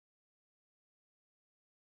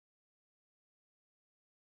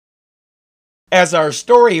As our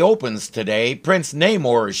story opens today, Prince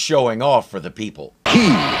Namor is showing off for the people. He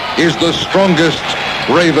is the strongest,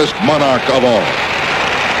 bravest monarch of all.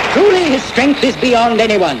 Truly his strength is beyond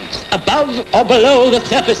anyone's, above or below the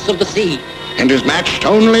surface of the sea. And is matched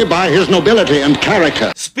only by his nobility and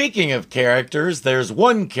character. Speaking of characters, there's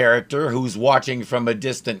one character who's watching from a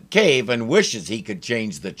distant cave and wishes he could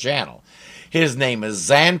change the channel. His name is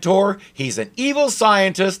Zantor, he's an evil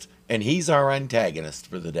scientist, and he's our antagonist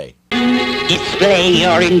for the day. Display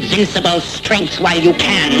your invincible strength while you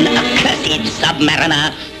can, accursed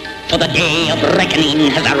Submariner, for the day of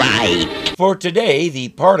reckoning has arrived. For today, the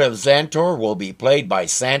part of Zantor will be played by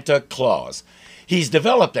Santa Claus. He's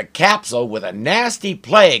developed a capsule with a nasty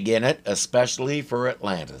plague in it, especially for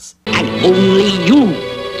Atlantis. And only you,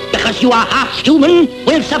 because you are half human,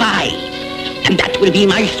 will survive. And that will be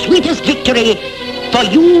my sweetest victory, for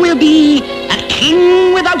you will be a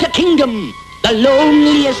king without a kingdom, the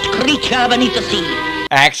loneliest creature beneath the sea.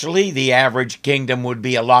 Actually, the average kingdom would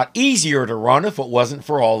be a lot easier to run if it wasn't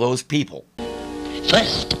for all those people.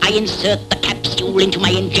 First, I insert the capsule into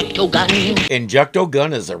my injecto gun. Injecto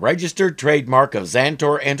gun is a registered trademark of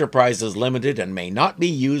Zantor Enterprises Limited and may not be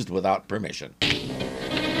used without permission. And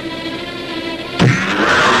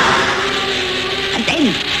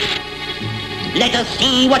then, let us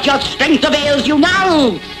see what your strength avails you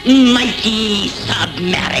now, mighty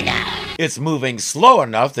Submariner. It's moving slow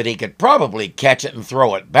enough that he could probably catch it and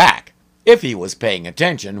throw it back, if he was paying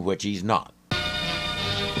attention, which he's not.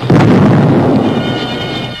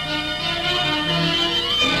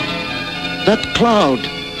 That cloud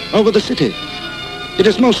over the city. It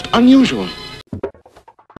is most unusual.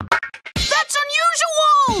 That's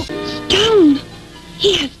unusual! Stone!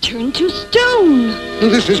 He has turned to stone!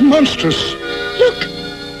 This is monstrous. Look!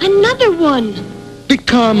 Another one! Be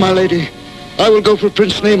calm, my lady. I will go for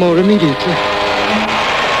Prince Namor immediately.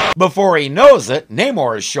 Before he knows it,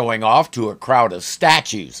 Namor is showing off to a crowd of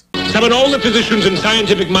statues. Summon all the physicians and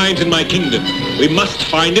scientific minds in my kingdom. We must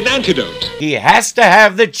find an antidote. He has to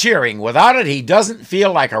have the cheering. Without it, he doesn't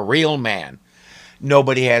feel like a real man.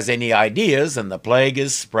 Nobody has any ideas, and the plague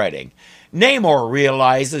is spreading. Namor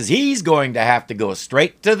realizes he's going to have to go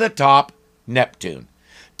straight to the top, Neptune.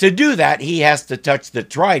 To do that, he has to touch the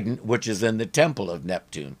trident, which is in the temple of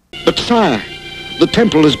Neptune. But sire, the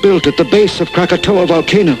temple is built at the base of Krakatoa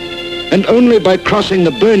volcano, and only by crossing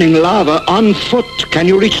the burning lava on foot can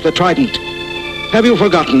you reach the trident. Have you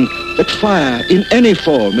forgotten that fire in any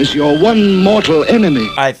form is your one mortal enemy?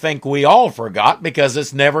 I think we all forgot because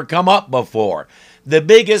it's never come up before. The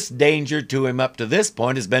biggest danger to him up to this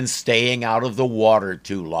point has been staying out of the water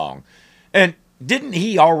too long. And didn't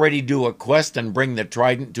he already do a quest and bring the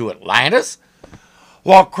trident to Atlantis?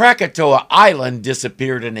 While Krakatoa Island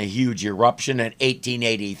disappeared in a huge eruption in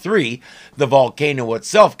 1883, the volcano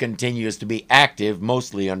itself continues to be active,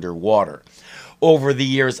 mostly underwater. Over the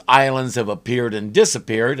years, islands have appeared and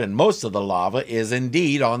disappeared, and most of the lava is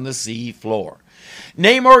indeed on the sea floor.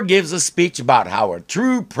 Namor gives a speech about how a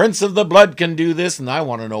true prince of the blood can do this, and I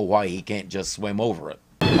want to know why he can't just swim over it.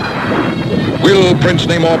 Will Prince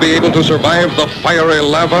Namor be able to survive the fiery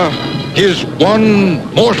lava? His one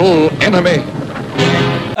mortal enemy?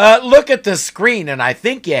 Look at the screen, and I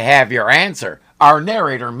think you have your answer. Our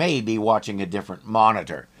narrator may be watching a different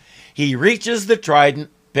monitor. He reaches the trident,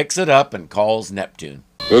 picks it up, and calls Neptune.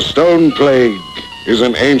 The stone plague is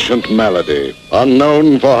an ancient malady,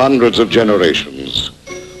 unknown for hundreds of generations.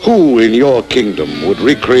 Who in your kingdom would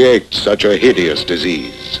recreate such a hideous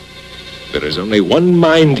disease? There is only one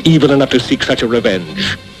mind evil enough to seek such a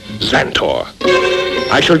revenge. Zantor.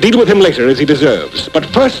 I shall deal with him later as he deserves, but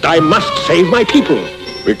first I must save my people.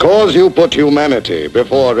 Because you put humanity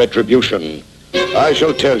before retribution, I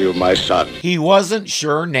shall tell you, my son. He wasn't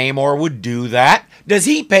sure Namor would do that. Does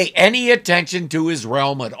he pay any attention to his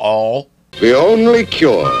realm at all? The only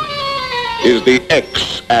cure is the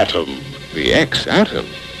X-atom. The X-atom?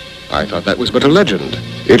 I thought that was but a legend.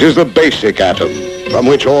 It is the basic atom from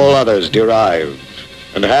which all others derive,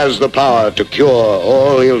 and has the power to cure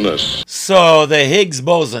all illness. So the Higgs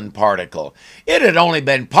boson particle. It had only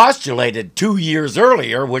been postulated 2 years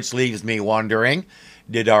earlier, which leaves me wondering,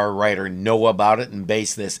 did our writer know about it and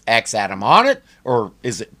base this X-atom on it, or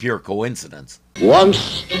is it pure coincidence?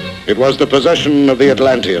 Once, it was the possession of the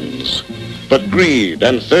Atlanteans, but greed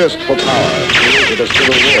and thirst for power created a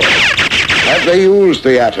civil war. Had they used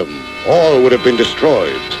the atom, all would have been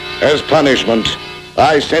destroyed. As punishment,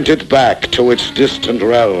 I sent it back to its distant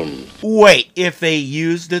realm. Wait, if they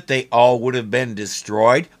used it, they all would have been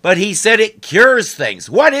destroyed? But he said it cures things.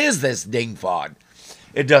 What is this dingfod?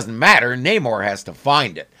 It doesn't matter, Namor has to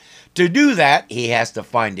find it. To do that, he has to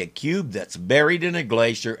find a cube that's buried in a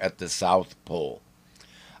glacier at the South Pole.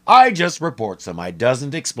 I just reports them, I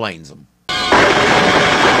doesn't explains them.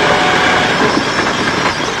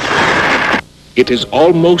 It is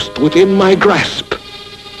almost within my grasp.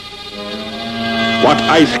 What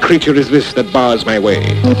ice creature is this that bars my way?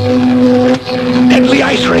 Deadly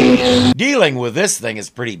ice rays! Dealing with this thing is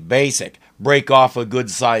pretty basic. Break off a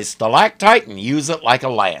good-sized stalactite and use it like a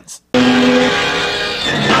lance.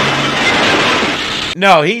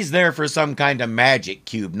 No, he's there for some kind of magic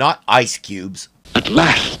cube, not ice cubes. At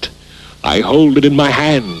last, I hold it in my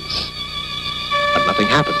hands. But nothing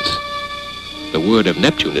happens. The word of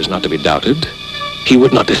Neptune is not to be doubted. He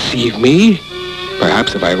would not deceive me.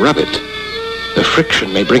 Perhaps if I rub it, the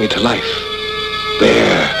friction may bring it to life.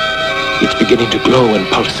 There, it's beginning to glow and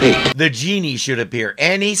pulsate. The genie should appear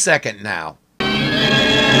any second now.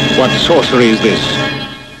 What sorcery is this?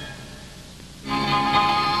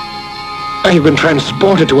 I have been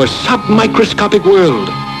transported to a submicroscopic world.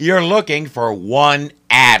 You're looking for one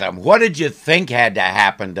atom. What did you think had to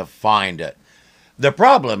happen to find it? The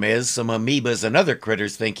problem is some amoebas and other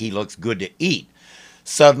critters think he looks good to eat.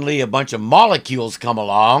 Suddenly a bunch of molecules come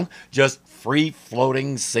along, just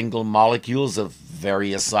free-floating single molecules of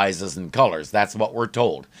various sizes and colors. That's what we're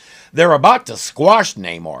told. They're about to squash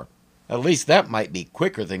Namor. At least that might be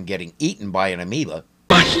quicker than getting eaten by an amoeba.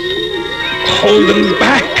 Must hold them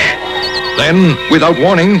back. Then, without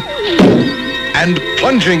warning, and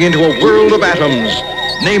plunging into a world of atoms,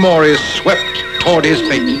 Namor is swept toward his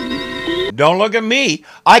fate. Don't look at me.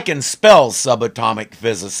 I can spell subatomic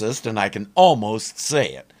physicist, and I can almost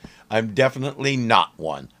say it. I'm definitely not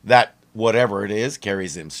one. That, whatever it is,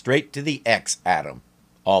 carries him straight to the X atom.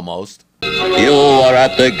 Almost. You are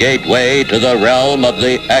at the gateway to the realm of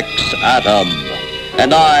the X atom,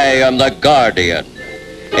 and I am the guardian.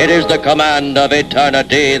 It is the command of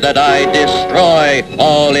eternity that I destroy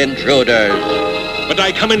all intruders. But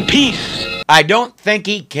I come in peace. I don't think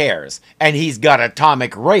he cares, and he's got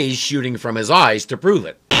atomic rays shooting from his eyes to prove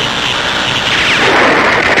it.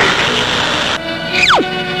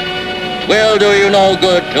 Will do you no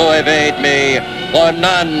good to evade me, for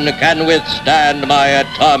none can withstand my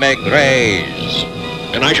atomic rays.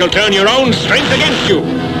 And I shall turn your own strength against you.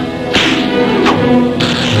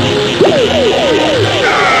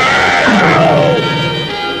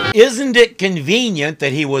 Isn't it convenient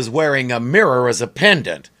that he was wearing a mirror as a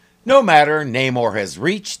pendant? No matter, Namor has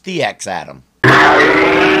reached the X atom. Who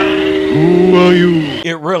are you?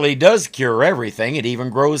 It really does cure everything. It even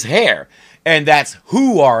grows hair. And that's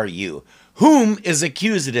who are you? Whom is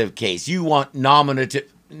accusative case. You want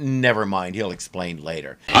nominative... Never mind, he'll explain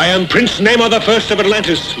later. I am Prince Namor the First of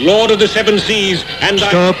Atlantis, Lord of the Seven Seas, and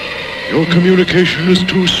Stop. Your communication is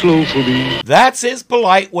too slow for me. That's his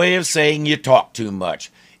polite way of saying you talk too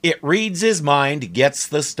much. It reads his mind, gets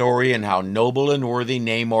the story and how noble and worthy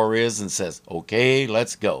Namor is, and says, okay,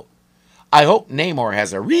 let's go. I hope Namor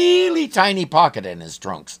has a really tiny pocket in his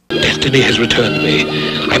trunks. Destiny has returned me.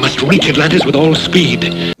 I must reach Atlantis with all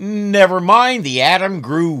speed. Never mind, the atom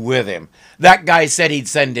grew with him. That guy said he'd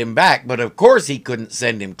send him back, but of course he couldn't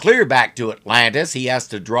send him clear back to Atlantis. He has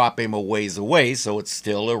to drop him a ways away, so it's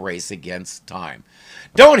still a race against time.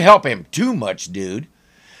 Don't help him too much, dude.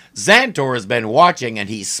 Zantor has been watching, and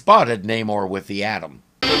he spotted Namor with the atom.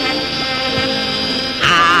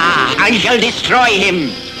 I shall destroy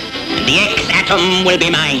him. The X-atom will be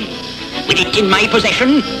mine. With it in my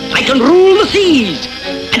possession, I can rule the seas,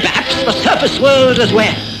 and perhaps the surface world as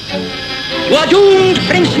well. You are doomed,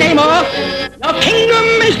 Prince Namor. Your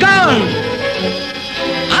kingdom is gone.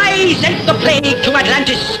 I sent the plague to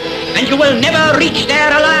Atlantis, and you will never reach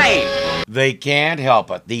there alive. They can't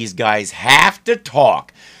help it. These guys have to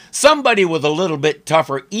talk. Somebody with a little bit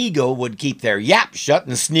tougher ego would keep their yap shut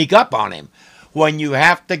and sneak up on him. When you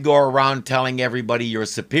have to go around telling everybody you're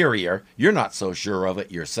superior, you're not so sure of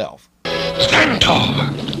it yourself.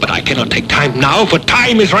 Zantor! But I cannot take time now, for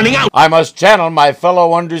time is running out! I must channel my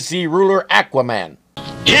fellow undersea ruler Aquaman.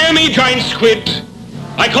 Hear me, giant squid!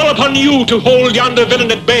 I call upon you to hold yonder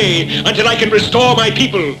villain at bay until I can restore my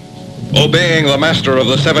people. Obeying the master of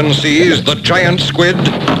the seven seas, the giant squid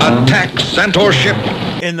attacks Zantor's ship.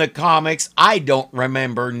 In the comics, I don't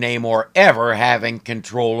remember Namor ever having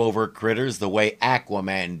control over critters the way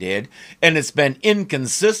Aquaman did, and it's been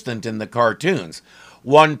inconsistent in the cartoons.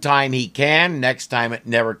 One time he can, next time it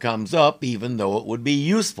never comes up, even though it would be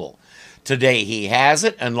useful. Today he has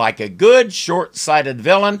it, and like a good short-sighted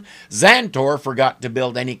villain, Zantor forgot to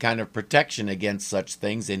build any kind of protection against such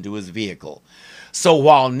things into his vehicle. So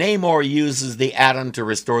while Namor uses the atom to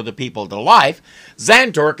restore the people to life,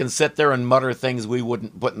 Zantor can sit there and mutter things we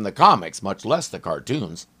wouldn't put in the comics, much less the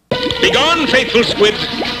cartoons. Begone, faithful squid.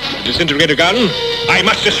 The disintegrator gun. I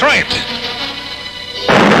must destroy it.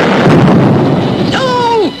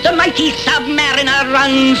 So, the mighty Submariner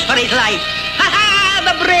runs for his life. Ha-ha,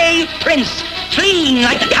 the brave prince, fleeing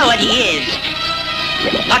like the coward he is.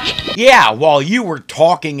 But... Yeah, while you were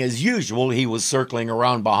talking as usual, he was circling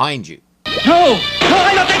around behind you. No,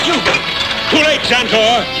 I don't thank you. Too late,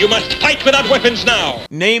 Zantor. You must fight without weapons now.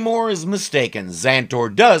 Namor is mistaken.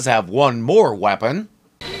 Zantor does have one more weapon.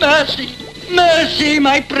 Mercy, mercy,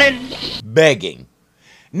 my prince. Begging.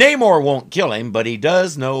 Namor won't kill him, but he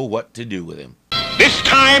does know what to do with him. This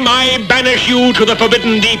time I banish you to the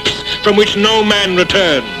forbidden deeps from which no man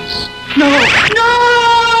returns. No!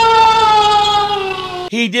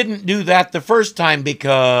 He didn't do that the first time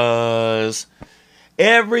because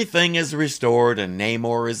everything is restored and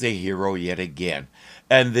Namor is a hero yet again.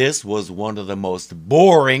 And this was one of the most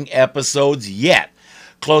boring episodes yet.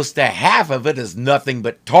 Close to half of it is nothing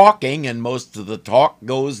but talking, and most of the talk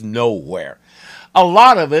goes nowhere. A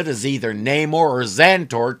lot of it is either Namor or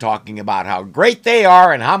Zantor talking about how great they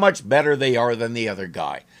are and how much better they are than the other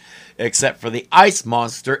guy. Except for the ice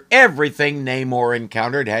monster, everything Namor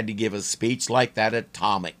encountered had to give a speech like that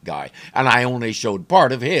atomic guy, and I only showed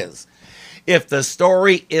part of his. If the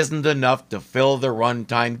story isn't enough to fill the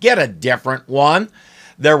runtime, get a different one.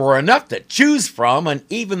 There were enough to choose from, and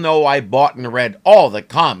even though I bought and read all the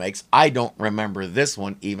comics, I don't remember this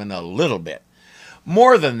one even a little bit.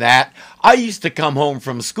 More than that, I used to come home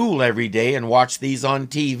from school every day and watch these on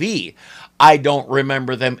TV. I don't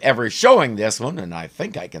remember them ever showing this one, and I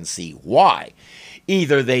think I can see why.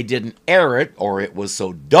 Either they didn't air it, or it was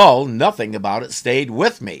so dull, nothing about it stayed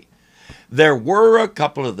with me. There were a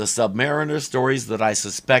couple of the Submariner stories that I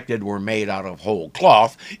suspected were made out of whole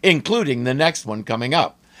cloth, including the next one coming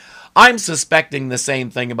up. I'm suspecting the same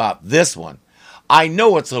thing about this one. I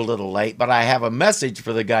know it's a little late, but I have a message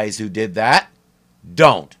for the guys who did that.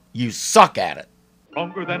 Don't. You suck at it.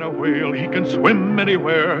 Stronger than a whale, he can swim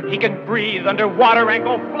anywhere. He can breathe underwater and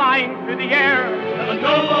go flying through the air. The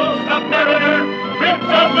noble Submariner, prince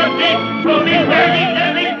of the deep, will be hurting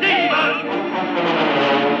every demon.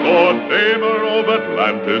 The Namor of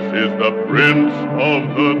Atlantis is the prince of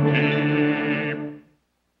the deep.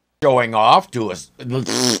 Showing off to us.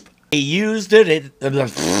 He used it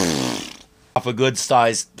off a good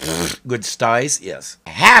size. Good size, yes.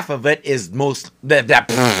 Half of it is most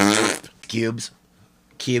cubes.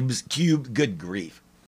 Cube, good grief.